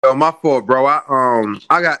Yo, my fault, bro.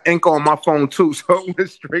 I got ink on my phone too, so it went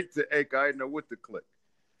straight to ink. I didn't know what to click.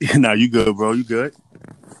 Nah, you good, bro. You good.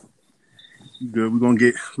 You good. We're gonna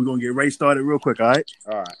get right started real quick, all right?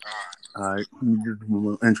 All right. All right. Let me just do a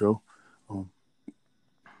little intro.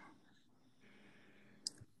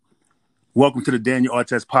 Welcome to the Daniel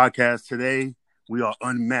Artest podcast. Today we are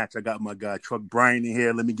unmatched. I got my guy Truck Bryant in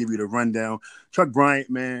here. Let me give you the rundown. Truck Bryant,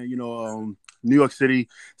 man, New York City,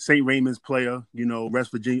 St. Raymond's player,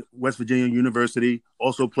 West Virginia University,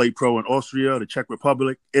 also played pro in Austria, the Czech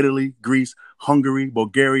Republic, Italy, Greece, Hungary,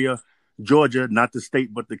 Bulgaria, Georgia, not the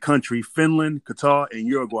state, but the country, Finland, Qatar, and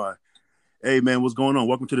Uruguay. Hey, man, what's going on?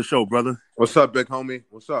 Welcome to the show, brother. What's up, big homie?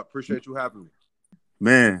 What's up? Appreciate you having me.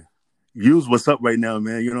 Man, use what's up right now,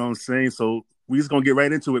 man. You know what I'm saying? So we just going to get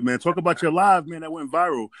right into it, man. Talk about your live, man, that went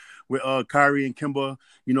viral with Kyrie and Kimba,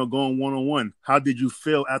 going one-on-one. How did you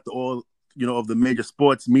feel after all, of the major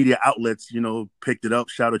sports media outlets, picked it up,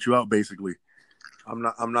 shouted you out, basically? I'm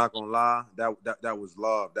not gonna lie. That was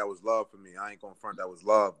love. That was love for me. I ain't gonna front. That was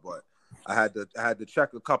love, but I had to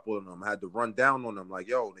check a couple of them. I had to run down on them. Like,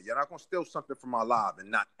 yo, you're not gonna steal something from my live and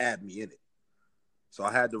not add me in it. So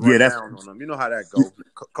I had to run down on them. You know how that goes.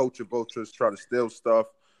 Coach and vultures try to steal stuff.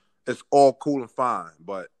 It's all cool and fine,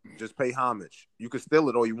 but just pay homage. You can steal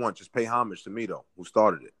it all you want. Just pay homage to me, though, who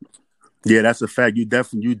started it. Yeah, that's a fact. You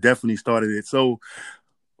definitely started it. So,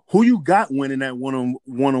 who you got winning that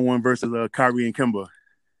one-on-one versus Kyrie and Kimba?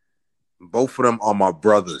 Both of them are my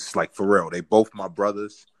brothers, like for real. They both my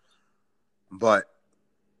brothers, but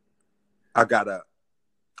I'm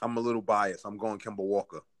a little biased. I'm going Kimba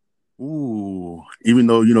Walker. Ooh, even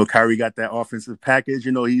though Kyrie got that offensive package,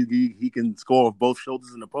 he can score off both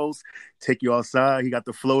shoulders in the post, take you outside. He got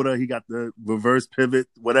the floater, he got the reverse pivot,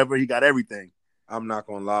 whatever. He got everything. I'm not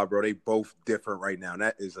gonna lie, bro. They both different right now.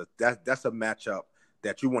 That's a matchup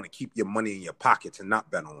that you want to keep your money in your pockets and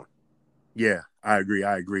not bet on. Yeah, I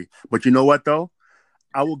agree. But you know what though?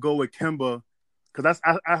 I will go with Kimba because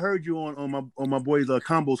I heard you on my boy's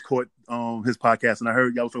Combos Court his podcast, and I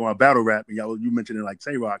heard y'all was talking about battle rap, and you mentioned it like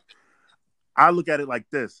Tay-Rock. I look at it like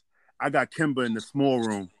this: I got Kimba in the small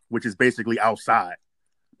room, which is basically outside,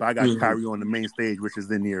 but I got Kyrie on the main stage, which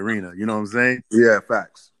is in the arena. You know what I'm saying? Yeah,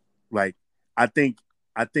 facts. Like I think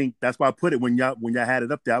that's why I put it when y'all had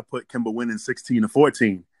it up there. I put Kimba winning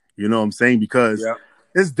 16-14. You know what I'm saying? Because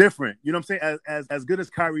it's different. You know what I'm saying? As good as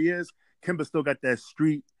Kyrie is, Kimba still got that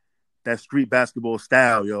street basketball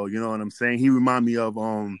style, yo. You know what I'm saying? He remind me of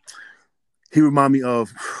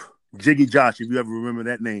Jiggy Josh, if you ever remember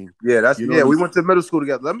that name. Yeah, we went to middle school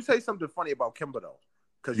together. Let me tell you something funny about Kimba though,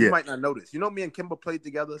 because you might not know this. You know, me and Kimba played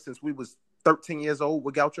together since we was 13 years old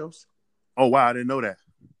with Gauchos. Oh wow, I didn't know that.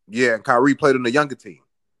 Yeah, and Kyrie played on the younger team.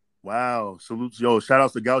 Wow. Salute, shout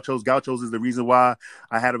outs to Gauchos. Gauchos is the reason why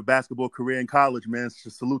I had a basketball career in college, man.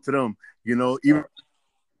 Salute to them. Even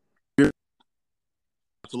to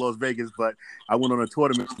Las Vegas, but I went on a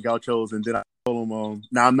tournament with Gauchos, and then I told them,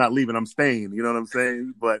 now I'm not leaving, I'm staying. You know what I'm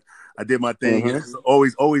saying? But I did my thing. It's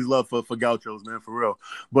always love for Gauchos, man, for real.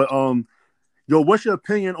 But what's your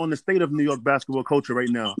opinion on the state of New York basketball culture right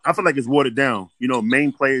now? I feel like it's watered down.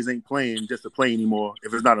 Main players ain't playing just to play anymore.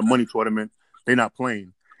 If it's not a money tournament, they're not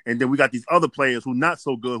playing. And then we got these other players who not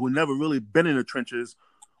so good, who never really been in the trenches,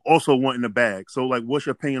 also wanting the bag. So, like, what's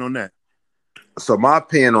your opinion on that? So my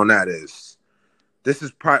opinion on that is, this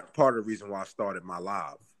is part of the reason why I started my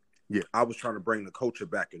live. Yeah. I was trying to bring the culture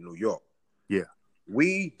back in New York. Yeah.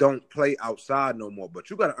 We don't play outside no more, but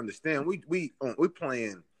you got to understand, we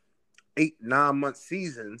playing 8-9 month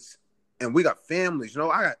seasons, and we got families.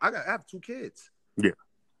 I have 2 kids. Yeah.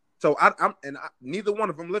 So neither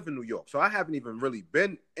one of them live in New York. So I haven't even really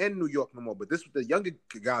been in New York no more. But this is what the younger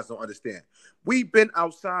guys don't understand. We've been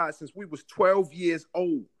outside since we was 12 years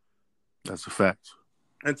old. That's a fact.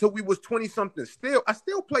 Until we was 20-something. I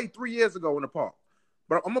still played 3 years ago in the park.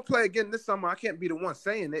 But I'm going to play again this summer. I can't be the one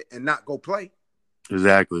saying it and not go play.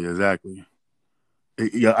 Exactly.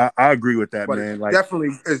 Yeah, I agree with that, but man.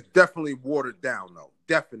 It's definitely watered down, though.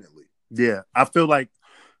 Definitely. Yeah, I feel like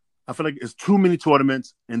it's too many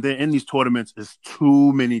tournaments, and then in these tournaments, it's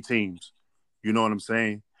too many teams. You know what I'm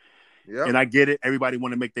saying? Yeah. And I get it. Everybody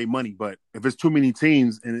want to make their money, but if it's too many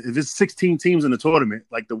teams, and if it's 16 teams in the tournament,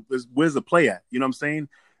 like where's the play at? You know what I'm saying?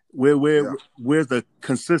 Where's the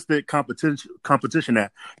consistent competition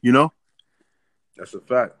at? That's a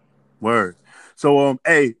fact. Word. So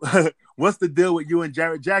hey, what's the deal with you and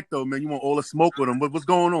Jared Jack though, man? You want all the smoke with him? What's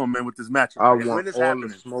going on, man, with this match? I want all the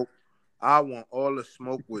smoke. I want all the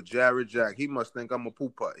smoke with Jared Jack. He must think I'm a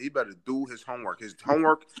poop putt. He better do his homework. His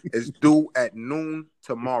homework is due at noon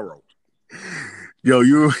tomorrow.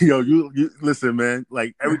 You listen, man.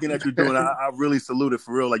 Like everything that you're doing, I really salute it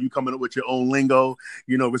for real. Like you coming up with your own lingo,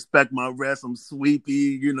 respect my rest. I'm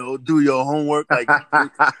sleepy, do your homework. Like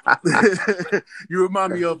you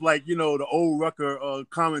remind me of like, the old Rucker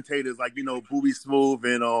commentators, like, Booby Smooth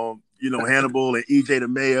and Hannibal and EJ the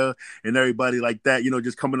Mayor and everybody like that,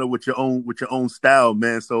 just coming up with your own style,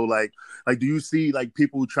 man. So like do you see like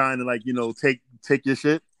people trying to like, take your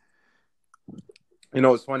shit?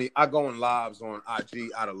 It's funny. I go in lives on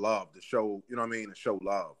IG out of love to show, to show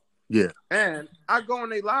love. Yeah. And I go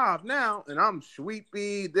on a live now, and I'm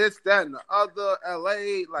sweepy, this, that, and the other,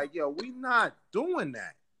 LA. Like, yo, we not doing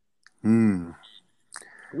that.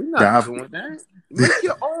 We not doing that. Make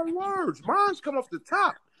your own words. Mine's come off the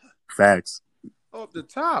top. Facts. Off the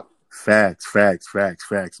top. Facts,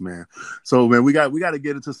 man. So, man, we got to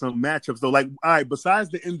get into some matchups though. Like, all right,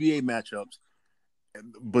 besides the NBA matchups,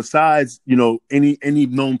 besides any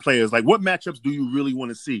known players, like what matchups do you really want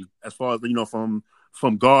to see as far as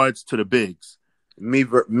from guards to the bigs? Me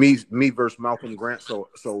versus Malcolm Grant,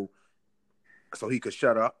 so he could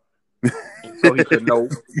shut up, so he could know,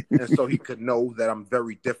 and so he could know that I'm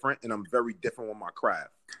very different, and I'm very different with my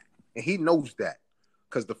craft, and he knows that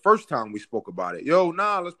because the first time we spoke about it,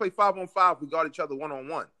 let's play 5-on-5. We got each other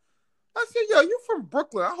 1-on-1. I said, you from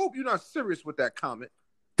Brooklyn? I hope you're not serious with that comment.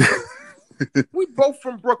 We both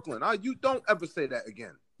from Brooklyn. You don't ever say that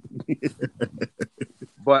again.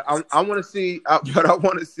 But I want to see. But I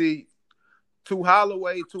want to see two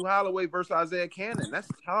Holloway versus Isaiah Cannon. That's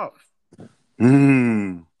tough.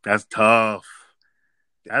 That's tough.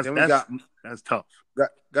 That's tough.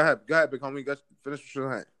 Go ahead, big homie. Finish what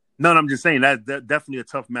you're saying. No, I'm just saying that definitely a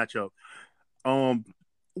tough matchup.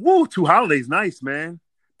 Two Holiday's nice, man.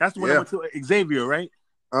 That's the one I went to Xavier, right?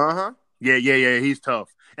 Uh-huh. Yeah. He's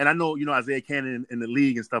tough. And I know, Isaiah Cannon in the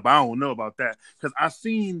league and stuff. But I don't know about that because I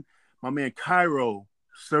seen my man Cairo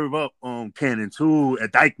serve up Cannon too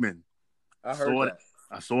at Dykeman. I heard that.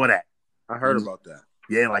 I saw that. I heard about that.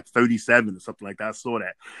 Yeah, like 37 or something like that. I saw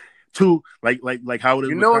that. Two, like how it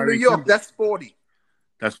is. In New York, that's 40.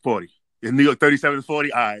 That's 40. In New York, 37 is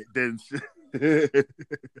 40. All right, then.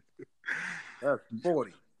 That's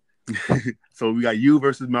 40. So we got you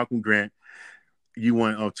versus Malcolm Grant. You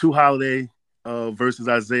want two Holiday versus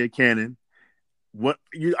Isaiah Cannon.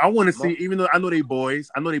 I want to see, even though I know they boys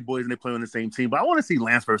and they play on the same team, but I want to see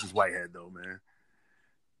Lance versus Whitehead though, man.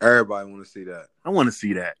 Everybody want to see that. I want to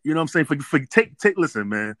see that. You know what I'm saying? Listen,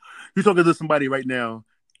 man. You're talking to somebody right now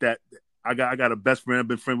that I got a best friend. I've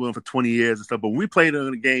been friends with him for 20 years and stuff. But when we played in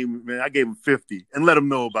a game, man, I gave him 50 and let him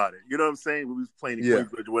know about it. You know what I'm saying? When we was playing in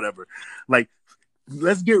Queensbridge or whatever. Like,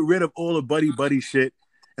 let's get rid of all the buddy shit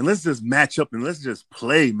and let's just match up and let's just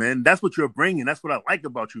play, man. That's what you're bringing. That's what I like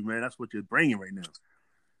about you, man. That's what you're bringing right now.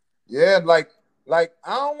 Yeah, like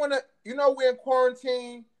I don't want to. We're in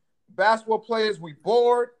quarantine. Basketball players, we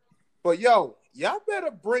bored. But y'all better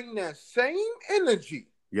bring that same energy.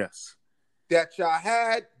 Yes. That y'all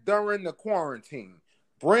had during the quarantine.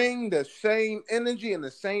 Bring the same energy and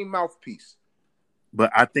the same mouthpiece.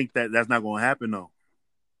 But I think that's not going to happen, though.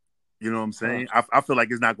 You know what I'm saying? I feel like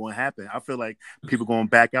it's not going to happen. I feel like people going to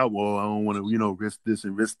back out. Well, I don't want to, risk this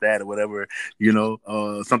and risk that or whatever.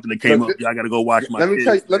 Something that came up. I got to go watch my Let me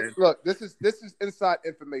kids, tell you. Look, this is inside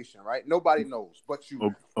information, right? Nobody knows but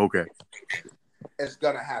you. Okay. It's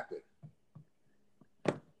gonna happen.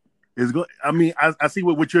 It's going. I mean, I see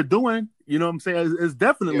what you're doing. You know what I'm saying? It's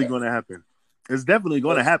definitely going to happen. It's definitely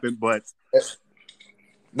going to happen. But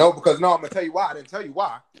no, because I'm gonna tell you why. I didn't tell you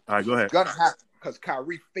why. All right, go ahead. It's gonna happen because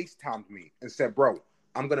Kyrie FaceTimed me and said, "Bro,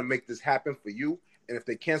 I'm gonna make this happen for you. And if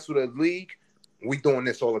they cancel the league, we doing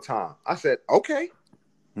this all the time." I said, "Okay."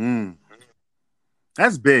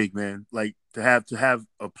 That's big, man. Like to have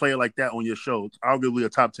a player like that on your show, arguably a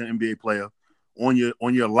top 10 NBA player on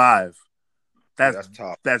your live. That's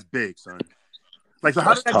tough. That's big, son. Like, so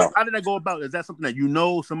how did that go about? Is that something that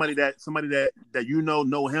somebody that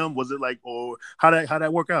know him? Was it like, or how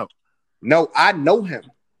that work out? No, I know him.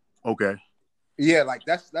 Okay. Yeah, like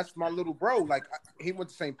that's my little bro. Like he went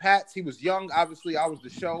to St. Pat's. He was young. Obviously, I was the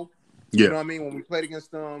show. Yeah. You know what I mean? When we played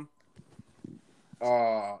against them.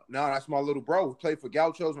 No, that's my little bro. He played for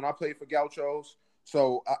Gauchos when I played for Gauchos.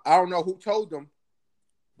 So I don't know who told them,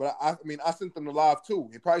 but I sent them the live too.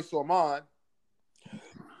 He probably saw mine.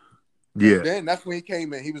 Yeah. And then that's when he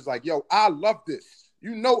came in. He was like, "Yo, I love this.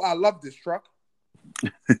 I love this truck."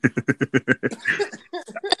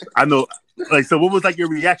 I know. Like, so what was like your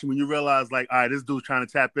reaction when you realized, like, all right, this dude's trying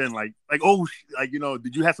to tap in, like, oh, like,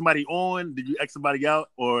 did you have somebody on? Did you X somebody out,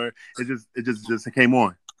 or it just came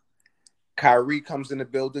on? Kyrie comes in the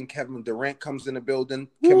building. Kevin Durant comes in the building.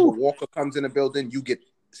 Kemba Walker comes in the building. You get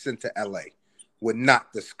sent to LA. We're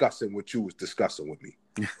not discussing what you was discussing with me.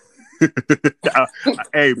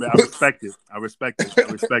 Hey man, I respect it. I respect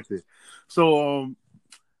it. So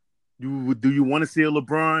do you want to see a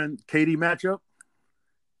LeBron KD matchup?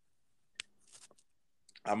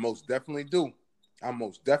 I most definitely do. I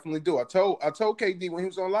told KD when he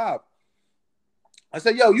was on live. I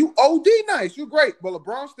said, yo, you OD nice, you great, but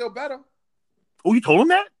LeBron's still better. Oh, you told him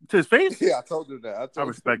that to his face? Yeah, I told him that. I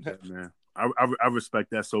respect that, man. I respect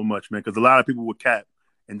that so much, man, because a lot of people would cap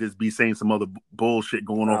and just be saying some other bullshit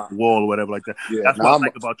going off the wall or whatever like that. Yeah, that's what I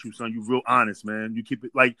like about you, son. You real honest, man. You keep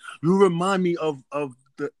it like you remind me of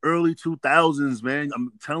the early 2000s, man.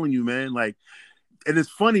 I'm telling you, man. Like, and it's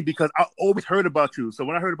funny because I always heard about you. So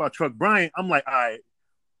when I heard about Truck Bryant, I'm like, all right,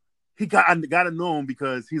 I gotta know him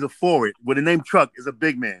because he's a forward. With the name Truck is a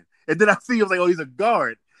big man. And then I see him, I was like, oh, he's a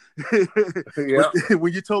guard. Yeah.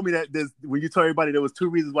 When you told me that, when you told everybody there was 2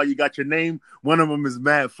 reasons why you got your name, one of them is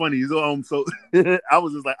mad funny. So I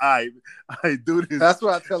was just like, all right, do this. That's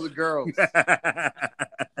what I tell the girls. The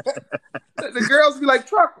girls be like,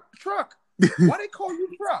 Truck. Why they call you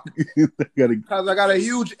Truck? Because I got a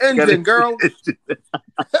huge engine, girl.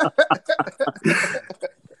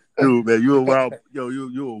 Dude, man, you a wild,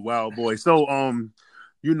 you a wild boy. So,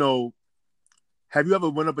 have you ever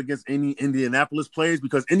went up against any Indianapolis players?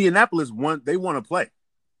 Because Indianapolis they want to play.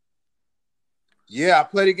 Yeah, I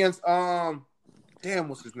played against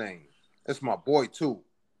what's his name? That's my boy too.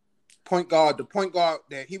 The point guard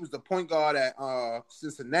that he was the point guard at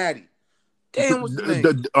Cincinnati. Damn, what's his name?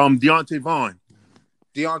 Deontay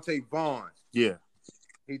Vaughn. Yeah.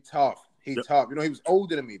 He tough. He tough. He was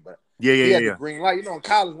older than me, but he had the green light. In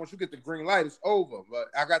college, once you get the green light, it's over. But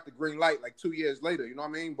I got the green light like 2 years later. You know what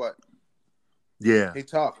I mean? But yeah, he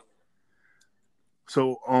tough.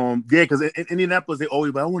 So because in Indianapolis they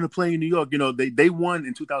always, I want to play in New York. They won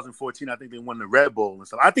in 2014. I think they won the Red Bowl and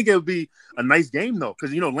stuff. I think it would be a nice game though,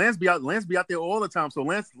 because Lance be out there all the time. So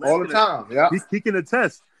Lance all the time, yeah, he can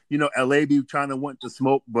attest. LA be trying to want to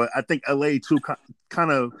smoke, but I think LA too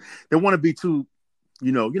kind of they want to be too.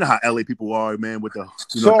 You know how LA people are, man, with the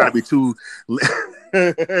trying to be too.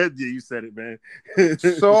 Yeah, you said it, man.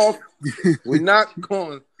 Soft. We're not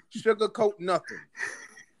going to sugarcoat nothing.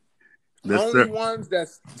 The only ones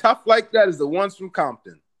that's tough like that is the ones from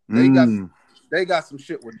Compton. They got some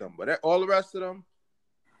shit with them, but all the rest of them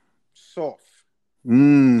soft.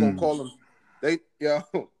 Gonna call them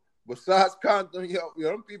besides Compton,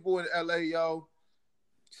 them people in LA,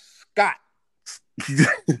 Scott.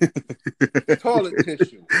 Toilet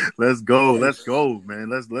tissue. Let's go, man.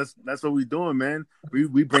 That's what we doing, man.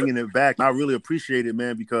 We bringing it back. I really appreciate it,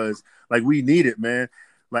 man, because like we need it, man.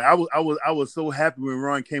 Like I was so happy when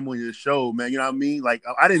Ron came on your show, man. You know what I mean? Like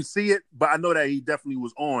I didn't see it, but I know that he definitely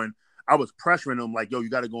was on. I was pressuring him, like, yo, you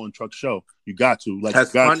got to go on Truck's show. You got to. Like, that's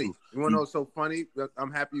funny. You want to know what's so funny?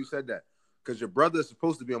 I'm happy you said that because your brother is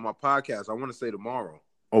supposed to be on my podcast. I want to say tomorrow.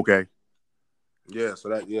 Okay. Yeah. So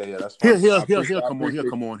that's fine. He'll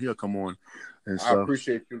come on. And I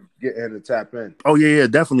appreciate you getting him to tap in. Oh yeah,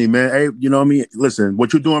 definitely, man. Hey, you know what I mean? Listen,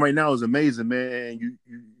 what you're doing right now is amazing, man. And you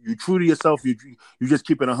true to yourself. You just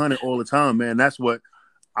keep it 100 all the time, man. That's what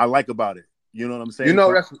I like about it. You know what I'm saying?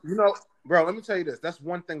 Bro, let me tell you this. That's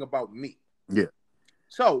one thing about me. Yeah.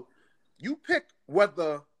 So you pick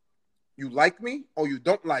whether you like me or you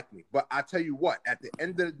don't like me. But I tell you what, at the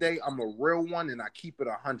end of the day, I'm a real one and I keep it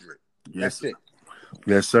 100. Yes. That's it.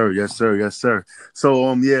 Yes, sir.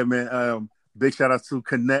 So yeah, man. Big shout out to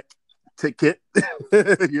Connect Ticket.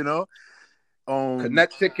 Connect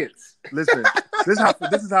Tickets. Listen, this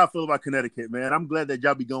is how I feel about Connecticut, man. I'm glad that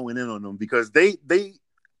y'all be going in on them because they're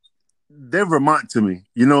Vermont to me.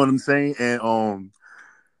 You know what I'm saying? And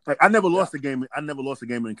like I never lost a game. I never lost a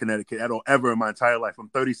game in Connecticut at all ever in my entire life. I'm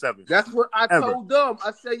 37. That's what I told them.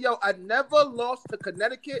 I said, yo, I never lost to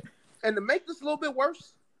Connecticut, and to make this a little bit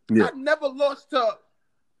worse, I never lost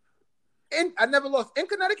in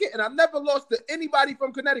Connecticut, and I never lost to anybody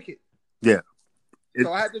from Connecticut. Yeah.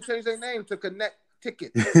 So I had to change their name to Connect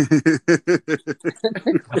Ticket.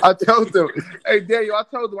 I told them, hey, Daniel, I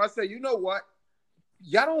said, you know what?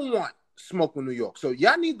 Y'all don't want smoke in New York. So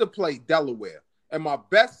y'all need to play Delaware. And my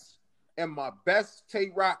best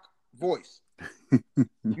Tay-Rock voice.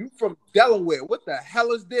 You from Delaware. What the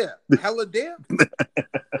hell is there? Hella there?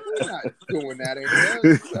 You're not doing that in here.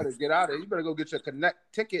 You better get out of here. You better go get your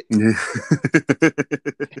Connect Ticket.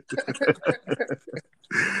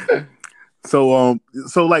 So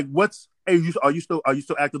like are you still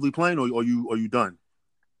actively playing or are you done?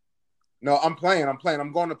 No, I'm playing. I'm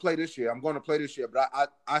going to play this year.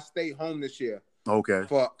 But I stay home this year Okay.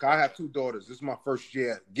 I have 2 daughters. This is my first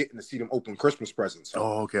year getting to see them open Christmas presents. So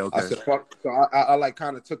Oh, okay. I said, fuck. So I like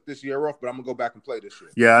kind of took this year off, but I'm gonna go back and play this year.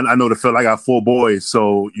 Yeah, I know the feel. I got 4 boys,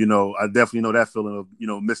 so I definitely know that feeling of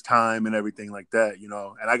missed time and everything like that.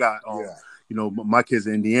 And I got my kids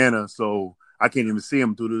in Indiana, so I can't even see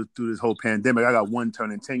them through this whole pandemic. I got one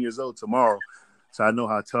turning 10 years old tomorrow, so I know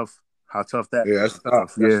how tough that. Yeah, that's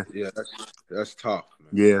tough. Yeah, That's tough.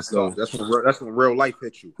 Man. Yeah, that's so tough. That's when real life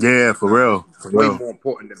hits you. Yeah, for real. Way more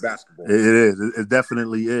important than basketball. It is. It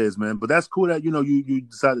definitely is, man. But that's cool that you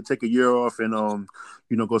decided to take a year off and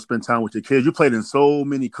go spend time with your kids. You played in so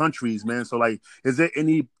many countries, man. So like, is there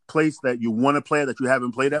any place that you want to play that you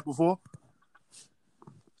haven't played at before?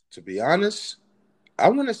 To be honest, I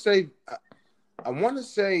want to say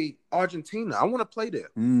Argentina. I want to play there.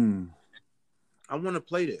 I want to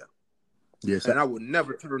play there. Yes, and I would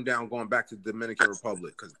never turn down going back to the Dominican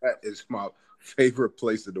Republic because that is my favorite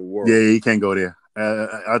place in the world. Yeah, you can't go there.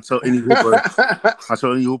 I told any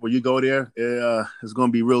hooper, you go there, it's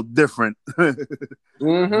gonna be real different.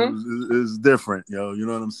 It's different, yo. You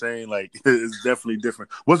know what I'm saying? Like, it's definitely different.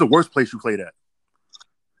 What's the worst place you played at?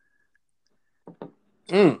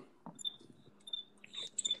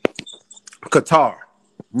 Qatar.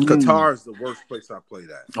 Qatar is the worst place I played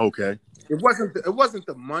at. Okay. It wasn't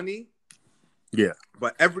the money. Yeah.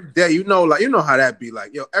 But every day, you know how that be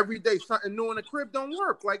like, yo, every day something new in the crib don't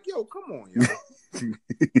work. Like, yo, come on, yo.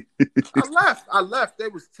 I left. They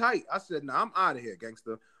was tight. I said, nah, I'm out of here,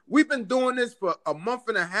 gangster. We've been doing this for a month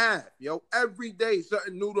and a half, yo. Every day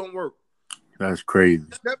something new don't work. That's crazy.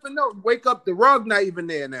 You never know. Wake up, the rug not even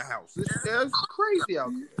there in their house. It's crazy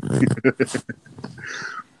out there.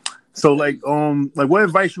 So, like what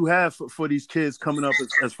advice you have for these kids coming up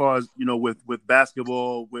as far as, with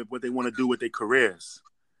basketball, with what they want to do with their careers?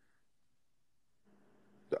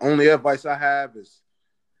 The only advice I have is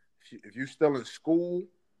if you're still in school,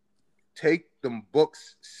 take them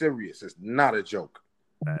books serious. It's not a joke.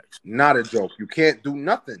 Facts. Not a joke. You can't do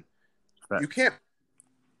nothing. Facts. You can't.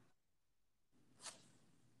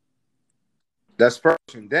 That's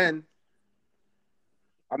first. And then,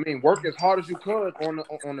 work as hard as you could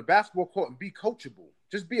on the basketball court and be coachable.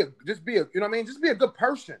 Just be a Just be a good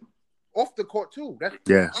person off the court too.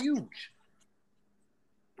 That's huge.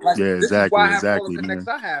 Like, yeah, this is why I have exactly, all the connects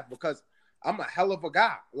I have, because I'm a hell of a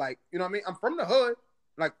guy. Like, I'm from the hood,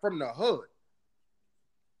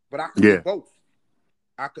 but I could do both.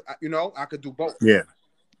 I could do both. Yeah.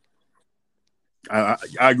 I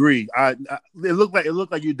agree. It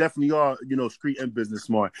looked like you definitely are, street and business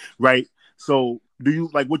smart, right? So, do you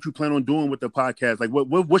like what you plan on doing with the podcast? Like,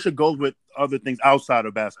 what's your goals with other things outside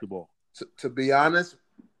of basketball? To be honest,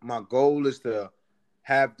 my goal is to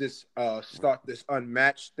have this start this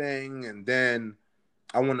unmatched thing, and then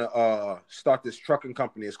I want to start this trucking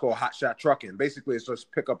company. It's called Hot Shot Trucking. Basically, it's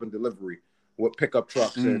just pickup and delivery with pickup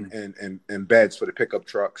trucks and beds for the pickup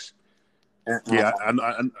trucks. And,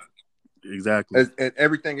 I exactly. And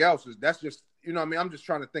everything else that's just I'm just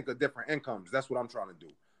trying to think of different incomes. That's what I'm trying to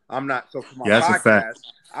do. I'm not so for my podcast.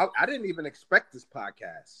 I didn't even expect this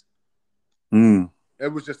podcast.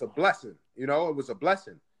 It was just a blessing. It was a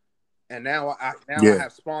blessing. And now I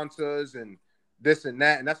have sponsors and this and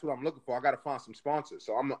that, and that's what I'm looking for. I got to find some sponsors.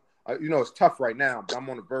 So it's tough right now, but I'm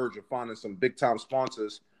on the verge of finding some big time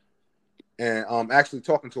sponsors, and I'm actually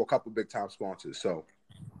talking to a couple big time sponsors. So.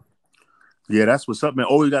 Yeah, that's what's up, man.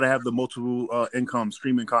 Always got to have the multiple income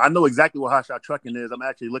streaming car. I know exactly what Hot Shot Trucking is. I'm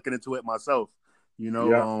actually looking into it myself,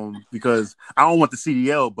 because I don't want the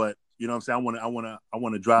CDL, but you know what I'm saying? I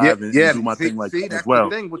want to drive and do my thing like that as well.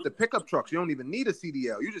 That's the thing with the pickup trucks. You don't even need a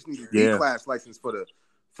CDL. You just need a D-class license for the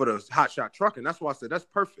Hot Shot Trucking. That's why I said that's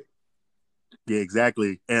perfect. Yeah,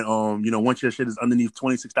 exactly. And once your shit is underneath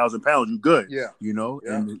 26,000 pounds, you're good. Yeah.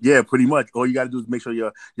 And pretty much all you got to do is make sure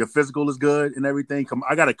your physical is good and everything.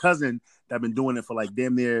 I got a cousin that been doing it for like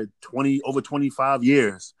damn near over 25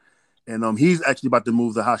 years, and he's actually about to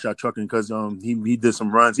move to Hot Shot Trucking because he did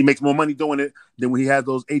some runs. He makes more money doing it than when he had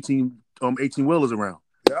those 18 wheelers around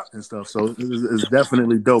and stuff. So it's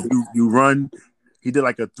definitely dope. You run. He did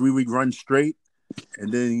like a 3-week run straight.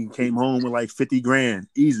 And then he came home with like 50 grand,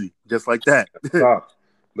 easy, just like that. Tough.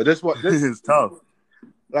 But this is tough.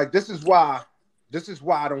 Like this is why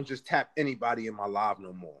I don't just tap anybody in my live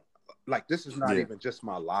no more. Like this is not even just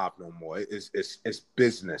my live no more. It's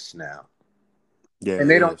business now. Yeah, and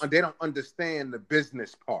they don't understand the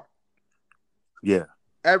business part. Yeah,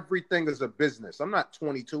 everything is a business. I'm not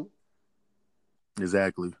 22.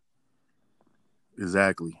 Exactly.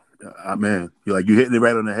 Man, you hitting it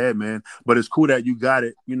right on the head, man. But it's cool that you got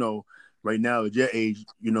it, right now at your age,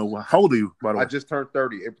 how old are you, by the way? I just turned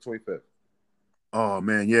 30, April 25th. Oh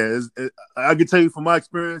man, yeah. I can tell you from my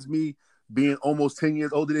experience, me being almost 10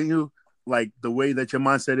 years older than you, like the way that your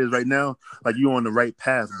mindset is right now, like you're on the right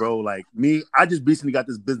path, bro. Like me, I just recently got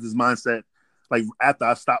this business mindset. Like after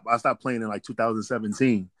I stopped playing in like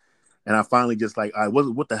 2017. And I finally just like,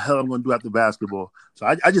 what the hell I'm going to do after basketball? So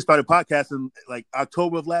I just started podcasting like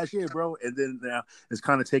October of last year, bro. And then now it's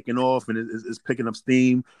kind of taking off and it's picking up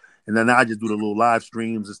steam. And then I just do the little live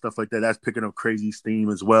streams and stuff like that. That's picking up crazy steam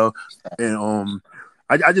as well. And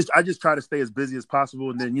I just try to stay as busy as possible.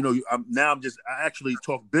 And then I actually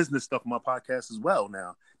talk business stuff on my podcast as well.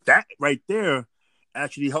 Now that right there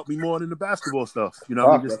actually helped me more than the basketball stuff. You know,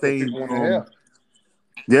 I mean, just staying.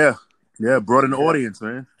 Yeah, broaden the audience,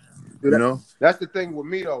 man. Dude, you know, that's the thing with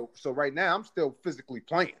me though. So right now I'm still physically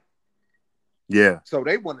playing. Yeah. So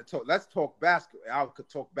they want to talk. Let's talk basketball. I could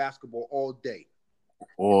talk basketball all day.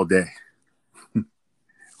 All day.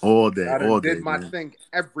 all day. I all day. Did my man. thing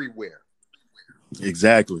everywhere.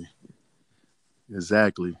 Exactly.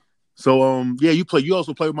 So you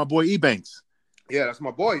also play with my boy E-Banks. Yeah, that's my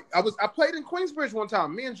boy. I played in Queensbridge one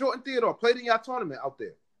time. Me and Jordan Theodore played in your tournament out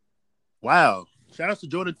there. Wow. Shout out to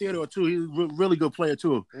Jordan Theodore too. He's a really good player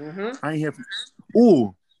too. Mm-hmm. I ain't here.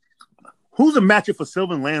 Ooh, who's a matchup for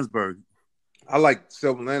Sylvan Landsberg? I like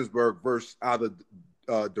Sylvan Landsberg versus either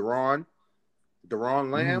Deron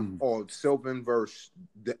Lamb or Sylvan versus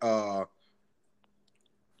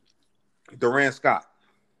Durant Scott.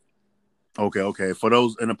 Okay. For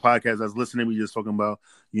those in the podcast that's listening, we just talking about,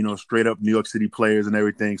 straight up New York City players and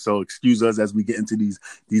everything. So excuse us as we get into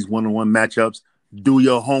these one-on-one matchups. Do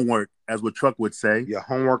your homework, as what Truck would say. Your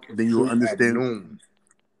homework, then you'll understand.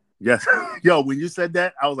 Yes. Yo, when you said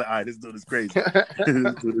that, I was like, all right, this dude is crazy.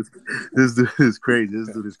 this dude is crazy. This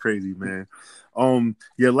dude is crazy, man.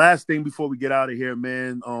 Last thing before we get out of here,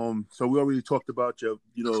 man. So we already talked about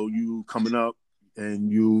you coming up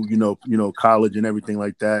and you college and everything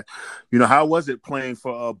like that. How was it playing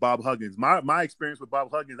for Bob Huggins? My experience with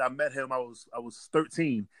Bob Huggins, I met him. I was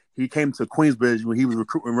 13. He came to Queensbridge when he was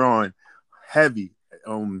recruiting Ron heavy.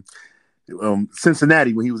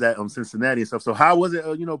 Cincinnati when he was at Cincinnati and stuff. So how was it,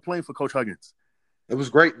 playing for Coach Huggins? It was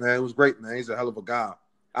great, man. He's a hell of a guy.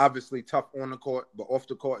 Obviously tough on the court, but off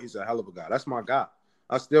the court, he's a hell of a guy. That's my guy.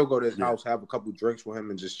 I still go to his house, have a couple drinks with him,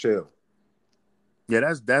 and just chill.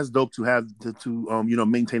 Yeah, that's dope to have to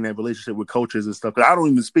maintain that relationship with coaches and stuff. 'Cause I don't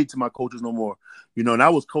even speak to my coaches no more. And I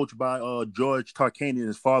was coached by George Tarkanian.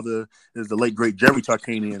 His father is the late great Jerry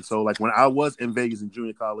Tarkanian. So like when I was in Vegas in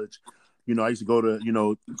junior college, I used to go to,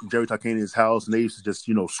 Jerry Tarkanian's house, and they used to just,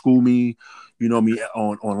 school me, me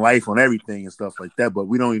on life, on everything and stuff like that. But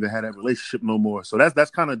we don't even have that relationship no more. So that's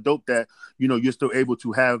kind of dope that, you're still able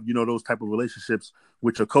to have, those type of relationships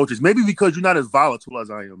with your coaches. Maybe because you're not as volatile as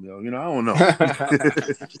I am, yo. I don't know.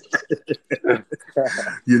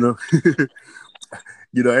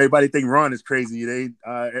 Everybody think Ron is crazy.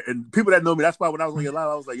 And people that know me, that's why when I was on your live,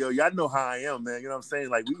 I was like, yo, y'all know how I am, man. You know what I'm saying?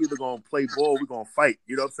 Like, we either going to play ball, we're going to fight.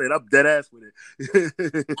 You know what I'm saying? I'm dead ass with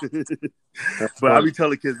it. But I be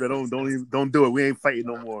telling kids that don't do it. We ain't fighting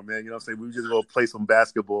no more, man. You know what I'm saying? We just going to play some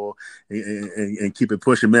basketball and keep it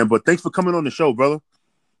pushing, man. But thanks for coming on the show, brother.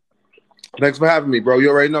 Thanks for having me, bro. You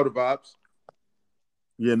already know the vibes.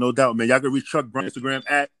 Yeah, no doubt, man. Y'all can reach Chuck Bryant Instagram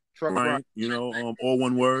at Bryant, all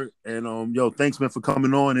one word. And thanks, man, for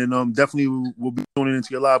coming on. And definitely we'll be tuning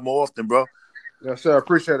into your live more often, bro. Yes, sir.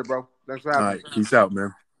 Appreciate it, bro. Thanks for having me. All right, peace out,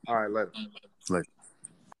 man. All right, later.